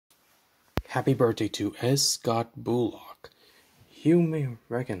Happy birthday to S. Scott Bullock. You may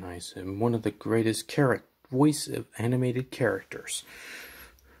recognize him, one of the greatest voice of animated characters.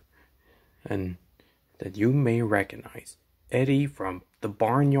 And that you may recognize Eddie from the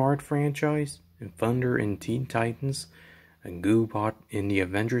Barnyard franchise, and Thunder in Teen Titans, and Goobot in the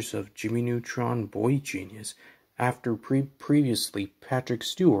Avengers of Jimmy Neutron Boy Genius, after previously Patrick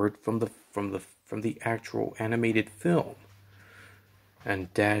Stewart from the actual animated film,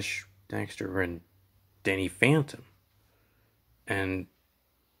 and Dexter and Danny Phantom, and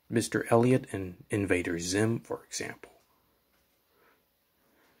Mr. Elliot and Invader Zim, for example.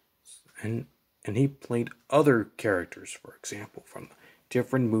 And he played other characters, for example, from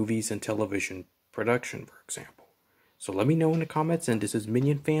different movies and television production, for example. So let me know in the comments, and this is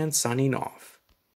Minion Fan signing off.